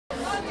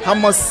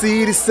I'm a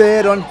city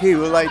set on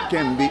hill, I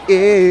can be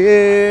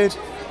it.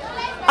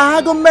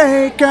 I gon'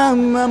 make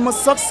 'em, and my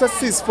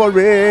success is for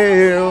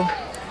real.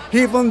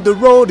 Even the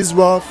road is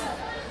rough,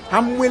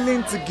 I'm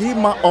willing to give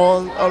my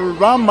all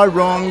around my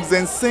wrongs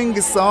and sing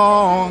a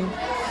song.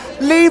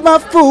 Leave my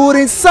foot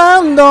in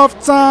sound of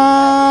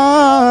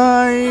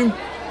time.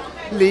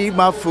 Leave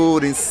my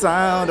foot in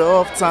sound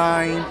of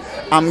time.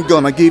 I'm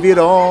gonna give it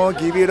all,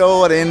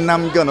 and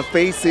I'm gonna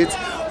face it.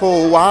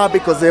 Oh, why?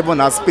 Because heaven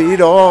has paid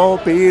it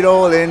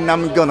all, and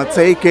I'm gonna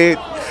take it.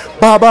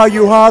 Baba,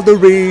 you are the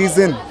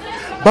reason.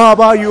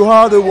 Baba, you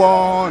are the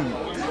one.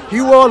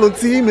 You all on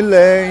team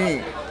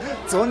lane.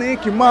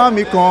 Tonic, your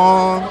mommy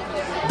come.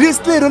 This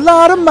little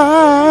light of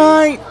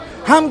mine,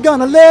 I'm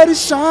gonna let it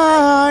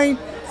shine.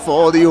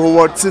 For the whole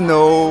world to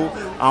know,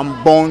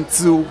 I'm born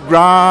to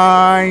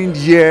grind.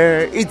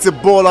 Yeah, it's a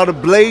ball out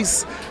of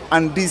blaze,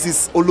 and this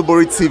is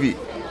Olubori TV.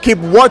 Keep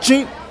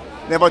watching,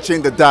 never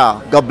change the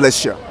dial. God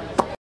bless you.